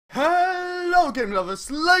Hello game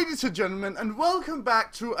lovers, ladies and gentlemen, and welcome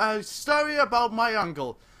back to a story about my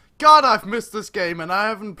uncle. God, I've missed this game and I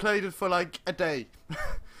haven't played it for like a day.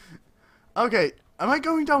 Okay, am I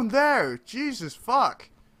going down there? Jesus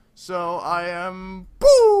fuck. So I am...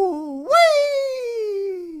 Boo!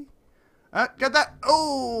 Whee! Get that...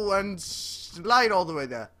 Oh, and slide all the way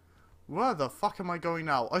there. Where the fuck am I going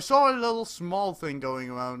now? I saw a little small thing going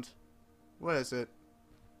around. Where is it?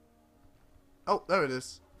 Oh, there it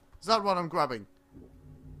is. Is that what I'm grabbing?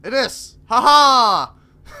 It is! Haha!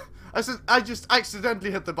 I just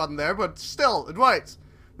accidentally hit the button there, but still, it works.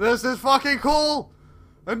 This is fucking cool!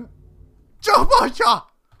 And...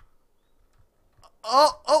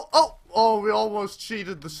 Oh, we almost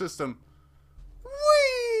cheated the system.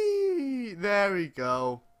 Whee! There we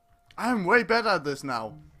go. I'm way better at this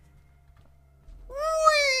now.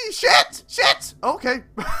 Whee! Shit! Shit! Okay.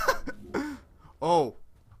 Oh,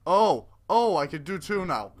 I can do two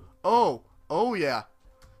now. Oh yeah.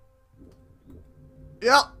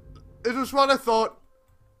 Yeah, it was what I thought.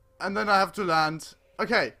 And then I have to land.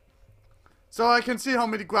 Okay. So I can see how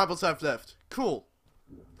many grapplers I've left. Cool.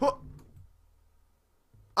 Huh.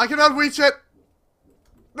 I cannot reach it.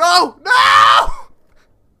 No! No!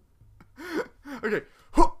 Okay.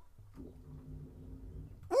 Huh.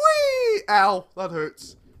 Whee! Ow, that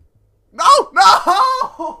hurts. No!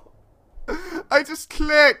 No! I just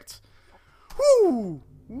clicked. Woo!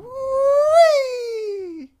 Whee!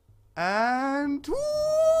 And whee!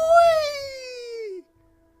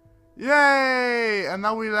 Yay! And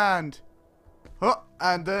now we land. Huh,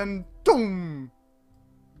 and then boom!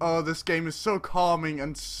 Oh, this game is so calming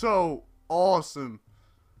and so awesome.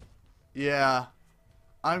 Yeah.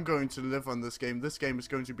 I'm going to live on this game. This game is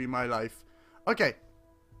going to be my life. Okay.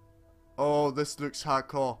 Oh, this looks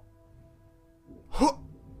hardcore. Huh!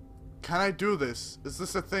 Can I do this? Is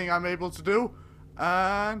this a thing I'm able to do?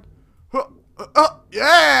 And...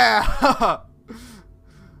 yeah!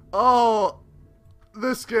 Oh,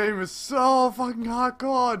 this game is so fucking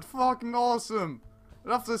hardcore and fucking awesome.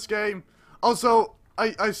 Love this game. Also,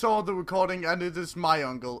 I saw the recording and it is my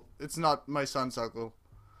uncle. It's not my son's uncle.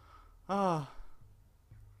 Ah.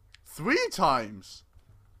 3 times?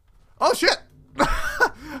 Oh shit!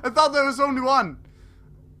 I thought there was only one.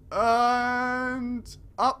 And...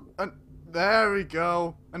 up, and there we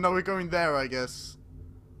go. And now we're going there, I guess.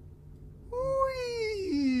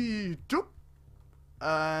 Whee! Doop.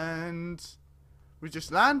 And we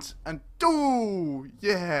just land and do!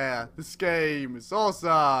 Yeah, this game is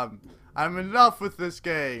awesome. I'm in love with this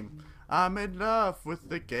game. I'm in love with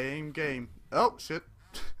the game. Oh shit.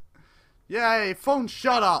 Yay, phone,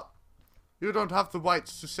 shut up. You don't have the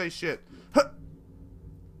rights to say shit. Huh.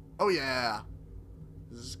 Oh yeah.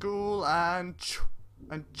 This is cool and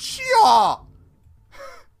chia!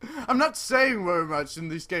 I'm not saying very much in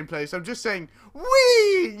these gameplays. I'm just saying,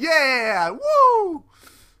 wee! Yeah! Woo!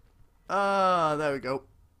 There we go.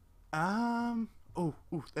 Oh,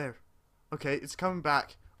 there. Okay, it's coming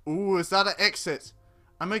back. Ooh, is that an exit?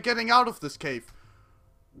 Am I getting out of this cave?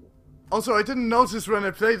 Also, I didn't notice when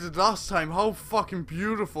I played it last time how fucking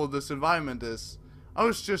beautiful this environment is. I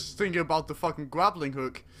was just thinking about the fucking grappling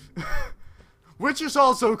hook. Which is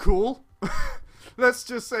also cool. Let's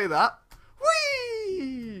just say that.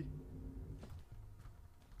 Whee!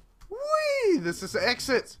 Whee! This is the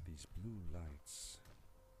exit. These blue lights.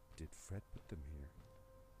 Did Fred put them here?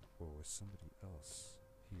 Or was somebody else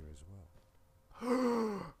here as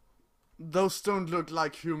well? Those don't look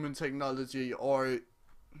like human technology, or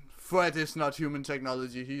Fred is not human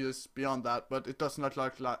technology. He is beyond that, but it does not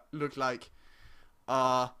look like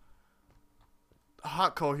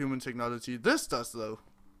hardcore human technology. This does though.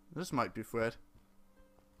 This might be Fred.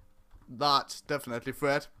 That's definitely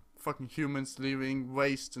Fred. Fucking humans leaving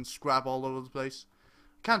waste and scrap all over the place.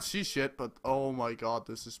 Can't see shit, but oh my god,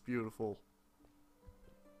 this is beautiful.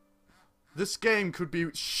 This game could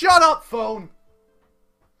be... Shut up, phone!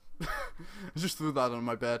 I just threw that on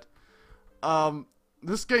my bed.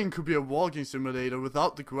 This game could be a walking simulator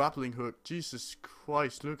without the grappling hook. Jesus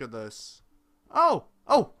Christ, look at this. Oh,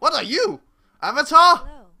 what are you? Avatar?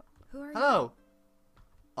 Hello. Who are Hello.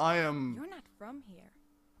 I am... You're not from here.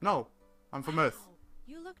 No, I'm from Earth. Wow,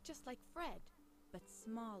 you look just like Fred, but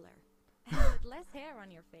smaller. And with less hair on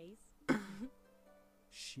your face.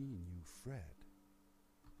 She knew Fred.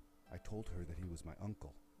 I told her that he was my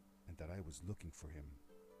uncle, and that I was looking for him.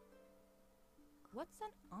 What's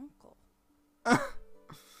an uncle?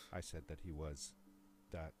 I said that he was,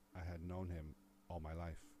 that I had known him all my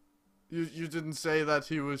life. You didn't say that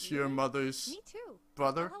he was your mother's Me too.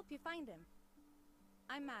 brother? I'll help you find him.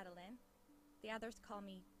 I'm Madeline. The others call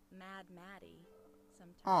me Mad Maddie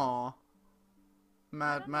sometimes. Aw. Mad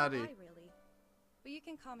I don't know Maddie. why, really. But you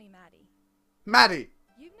can call me Maddie. Maddie.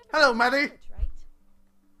 You've never Hello, been to the Maddie. village, right?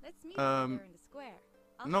 Let's meet over there in the square.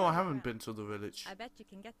 I'll No, show I you haven't around. been to the village. I bet you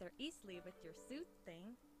can get there easily with your suit thing.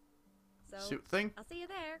 So, Suit thing? I'll see you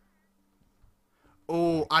there.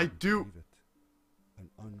 Oh, I can't do. believe it. An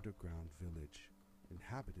underground village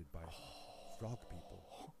inhabited by frog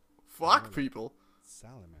people, Fuck people.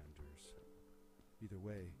 salamanders. Either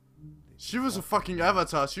way, they She was a walk fucking around,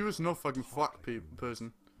 avatar. She was no fucking talk fuck like humans.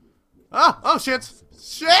 person. Ah! Oh shit!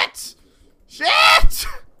 Shit! Shit!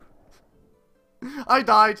 I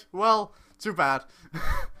died. Well, too bad.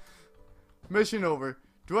 Mission over.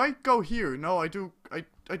 Do I go here? No, I do.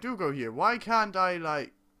 I do go here. Why can't I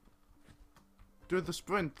like do the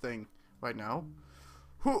sprint thing right now?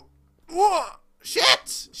 Who? Whoa!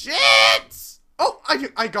 Shit! Shit! Oh,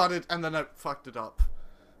 I got it, and then I fucked it up.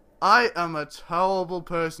 I am a terrible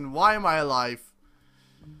person. Why am I alive?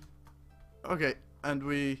 Okay, and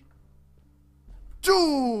we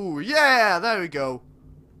do. Yeah, there we go.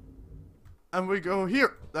 And we go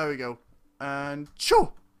here. There we go. And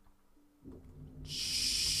choo.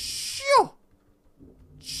 Choo.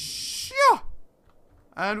 Choo.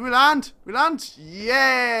 And we land. We land.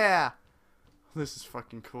 Yeah. This is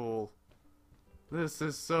fucking cool. This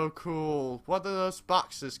is so cool. What are those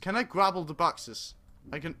boxes? Can I grapple the boxes?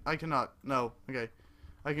 I cannot. No. Okay.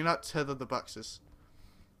 I cannot tether the boxes.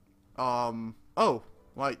 Oh.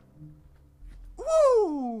 Right.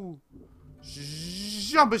 Woo!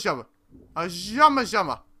 Jumba jumba. Jumba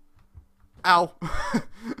jumba. Ow.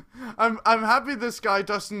 I'm happy this guy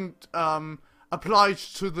doesn't apply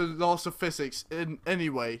to the laws of physics in any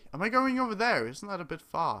way. Am I going over there? Isn't that a bit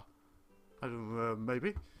far? I don't know,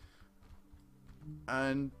 maybe.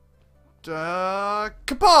 And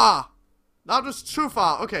kapah! That was too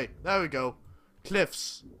far. Okay, there we go.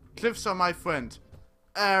 Cliffs. Cliffs are my friend.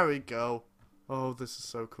 There we go. Oh, this is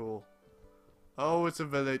so cool. Oh, it's a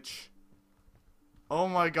village. Oh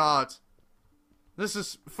my god. This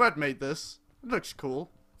is... Fred made this. It looks cool.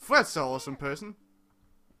 Fred's an awesome person.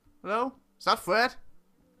 Hello? Is that Fred?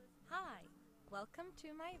 Hi. Welcome to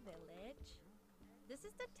my village. This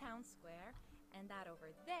is the town square, and that over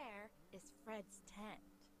there is Fred's tent.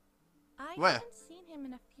 I Where? haven't seen him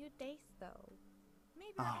in a few days, though.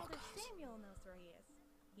 Maybe our Oh, elder God. Samuel knows where he is.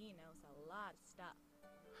 He knows a lot of stuff.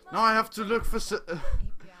 Now I have to look for If you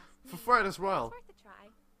ask for me, Fred as well. It's worth a try.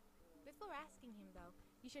 Before asking him, though,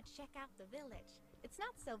 you should check out the village. It's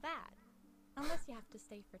not so bad. Unless you have to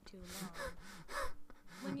stay for too long.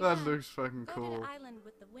 When you're That done, looks fucking go to cool. the island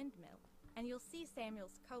with the windmill, and you'll see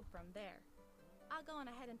Samuel's cove from there. I'll go on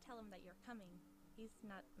ahead and tell him that you're coming. He's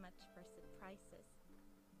not much for surprises.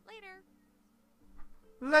 Later.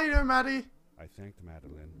 Later, Maddie. I thanked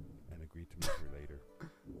Madeline and agreed to meet her later.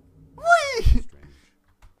 Whee! Strange.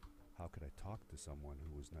 How could I talk to someone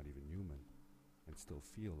who was not even human and still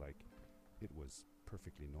feel like it was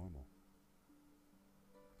perfectly normal?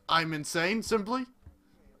 I'm insane, simply.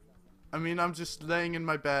 I mean, I'm just laying in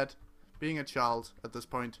my bed, being a child at this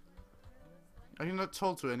point. I'm not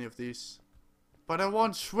told to any of these. But I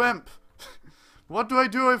want shrimp. What do I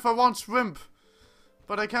do if I want shrimp?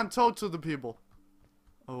 But I can't talk to the people.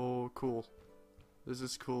 Oh, cool. This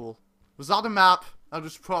is cool. Was that a map? That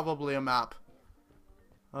was probably a map.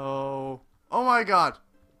 Oh. Oh my god.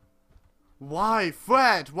 Why,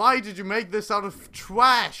 Fred? Why did you make this out of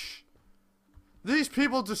trash? These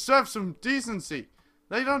people deserve some decency.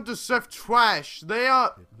 They don't deserve trash. They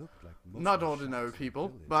are It looked like most not of the ordinary shops in the people,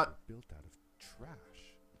 village but were built out of trash.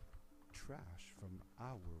 Trash from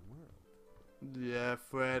our world. yeah,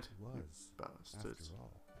 Fred. It was, Bastards. after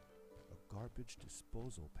all, a garbage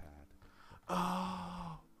disposal pad.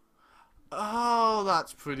 Oh. Oh,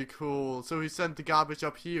 that's pretty cool. So he sent the garbage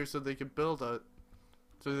up here so they could build it.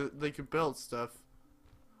 So that they could build stuff.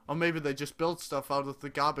 Or maybe they just built stuff out of the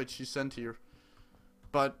garbage he sent here.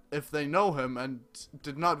 But if they know him and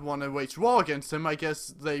did not want to wage war against him, I guess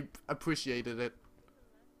they appreciated it.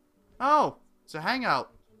 Oh, it's a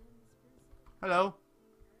hangout. Hello.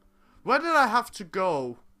 Where did I have to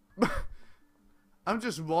go? I'm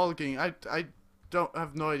just walking. I don't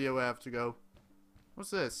have no idea where I have to go.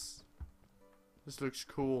 What's this? This looks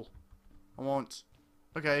cool. I want.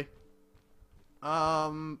 Okay.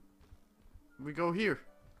 We go here.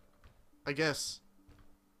 I guess.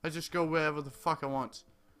 I just go wherever the fuck I want.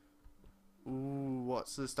 Ooh,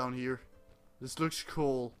 what's this down here? This looks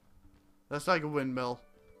cool. That's like a windmill.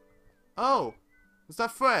 Oh, is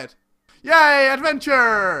that Fred? Yay,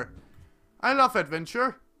 adventure! I love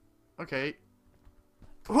adventure. Okay.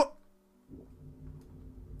 Oh.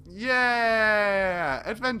 Yeah,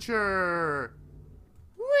 adventure.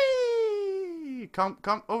 Whee! Come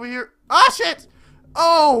over here. Ah, shit!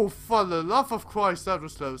 Oh, for the love of Christ, that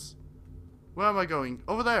was close. Where am I going?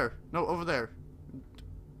 Over there. No, over there.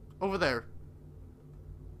 Over there.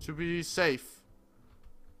 Should be safe.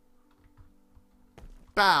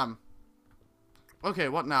 Bam. Okay,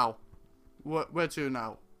 what now? Where to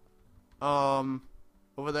now?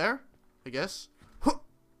 Over there? I guess.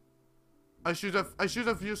 I should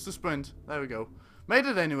have used the sprint. There we go. Made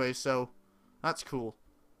it anyway, so that's cool.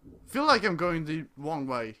 Feel like I'm going the wrong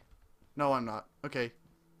way. No, I'm not. Okay.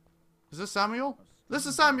 Is this Samuel? This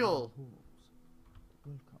is Samuel!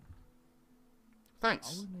 Welcome. Thanks.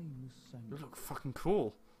 Our name is You Samuel, look fucking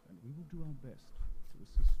cool. and we will do our best to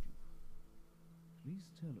assist you. Please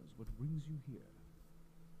tell us what brings you here.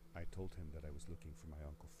 I told him that I was looking for my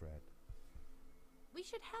Uncle Fred. We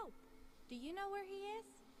should help. Do you know where he is?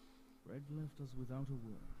 Fred left us without a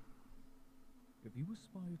word. If you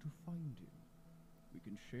aspire to find him, we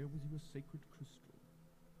can share with you a sacred crystal,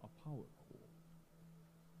 a power core.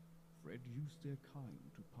 Fred used their kind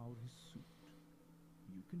to power his suit.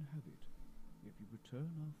 You can have it if you return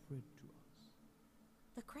our Fred to us.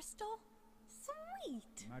 The crystal?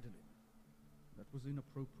 Sweet! Madeline, that was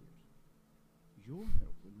inappropriate. Your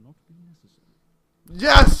help will not be necessary. The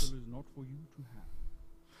Yes! crystal is not for you to have.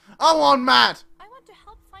 I want Matt! I want to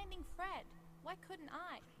help finding Fred. Why couldn't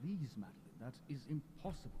I? Please, Madeline, that is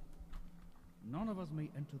impossible. None of us may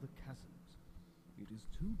enter the chasms. It is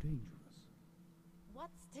too dangerous.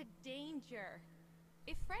 What's the danger?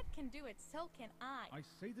 If Fred can do it, so can I. I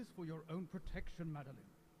say this for your own protection,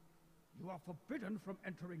 Madeline. You are forbidden from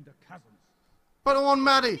entering the chasms. But I want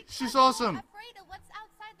Maddie! Because She's you're awesome! afraid of what's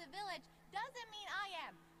outside the village doesn't mean I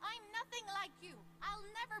am. I'm nothing like you. I'll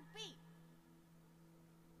never be.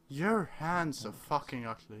 Your hands are fucking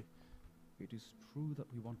ugly. It is true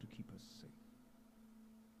that we want to keep her safe,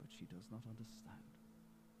 but she does not understand.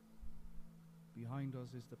 Behind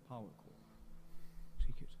us is the power core.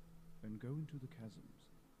 Take it and go into the chasms.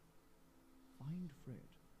 Find Fred,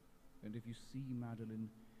 and if you see Madeline,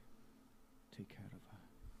 take care of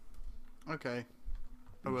her. Okay.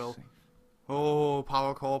 I Be will. safe. Oh,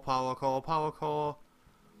 power core, power core, power core.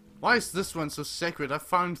 Why is this one so sacred? I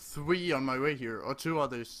found 3 on my way here, or 2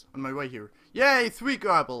 others on my way here. Yay, 3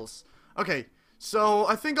 garbles. Okay, so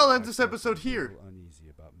I think I'll end this episode here. A little uneasy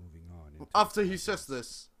about moving on into After the he says chasms.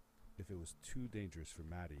 this. If it was too dangerous for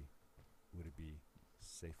Maddie, would it be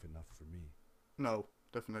safe enough for me? No,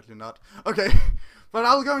 definitely not. Okay, but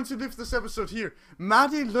I'm going to leave this episode here.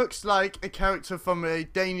 Maddie looks like a character from a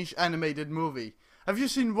Danish animated movie. Have you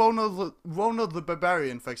seen Ronald the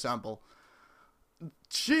Barbarian, for example?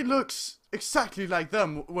 She looks exactly like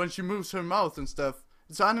them when she moves her mouth and stuff.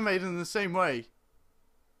 It's animated in the same way.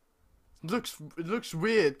 It looks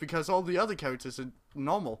weird because all the other characters are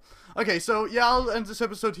normal. Okay, so yeah, I'll end this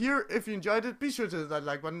episode here. If you enjoyed it, be sure to hit that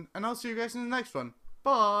like button, and I'll see you guys in the next one.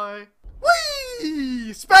 Bye!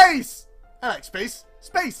 Whee! Space! I like space.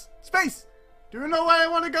 Space! Space! Do you know where I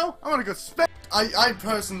want to go? I want to go to space. I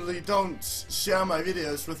personally don't share my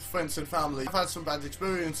videos with friends and family. I've had some bad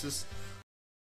experiences.